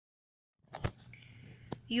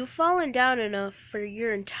You've fallen down enough for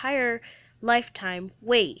your entire lifetime.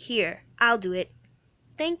 Wait, here, I'll do it.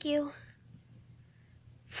 Thank you.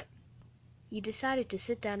 You decided to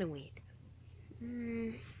sit down and wait.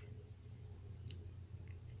 Mm.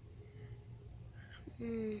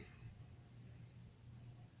 Mm.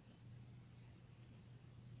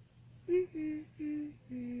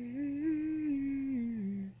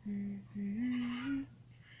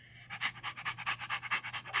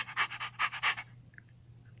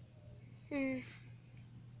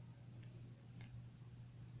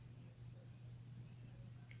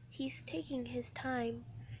 He's taking his time.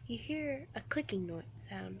 You hear a clicking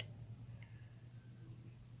sound.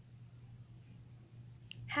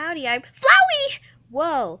 Howdy, I'm Flowey!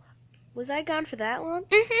 Whoa, was I gone for that long?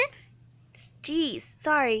 Jeez,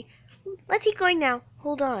 sorry. Let's keep going now.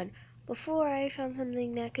 Hold on. Before I found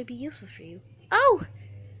something that could be useful for you. Oh!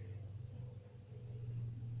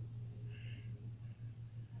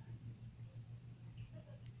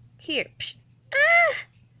 Here. Psh.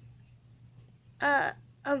 Ah!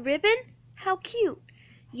 A ribbon? How cute.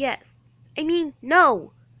 Yes. I mean,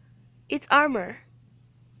 no. It's armor.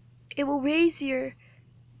 It will raise your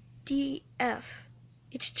DF.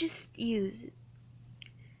 It's just use.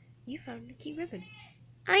 You found a cute ribbon.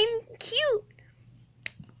 I'm cute.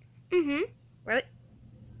 Right.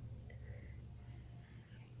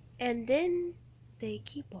 And then they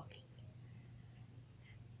keep walking.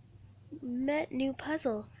 Met new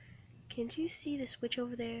puzzle. Can't you see the switch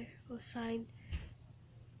over there? Sign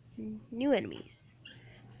new enemies.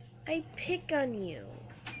 I pick on you.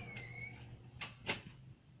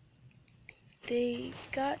 They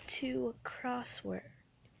got to a crossword.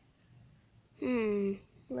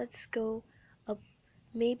 Let's go up.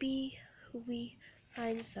 Maybe we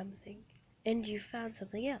find something. And you found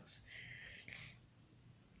something else.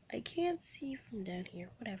 I can't see from down here.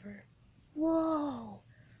 Whatever. Whoa.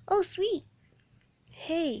 Oh, sweet.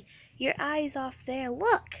 Hey, your eye's off there.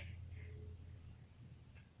 Look.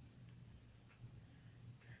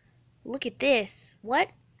 Look at this. What?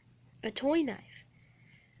 A toy knife.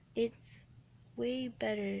 It's way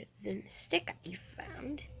better than the stick you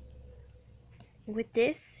found. With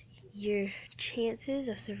this, your chances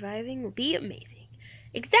of surviving will be amazing.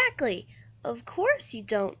 Exactly. Of course you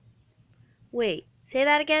don't. Wait, say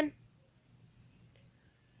that again?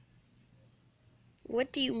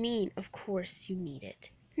 What do you mean, of course you need it?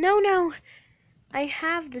 No. I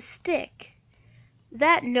have the stick.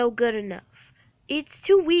 That no good enough. It's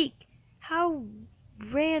too weak. How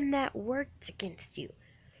ran that worked against you?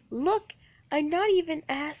 Look, I'm not even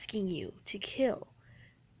asking you to kill.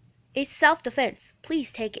 It's self-defense.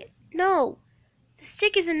 Please take it. No, the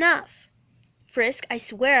stick is enough. Frisk, I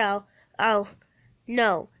swear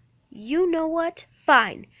No. You know what?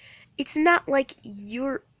 Fine. It's not like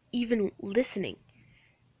you're even listening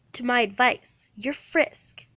to my advice. You're Frisk.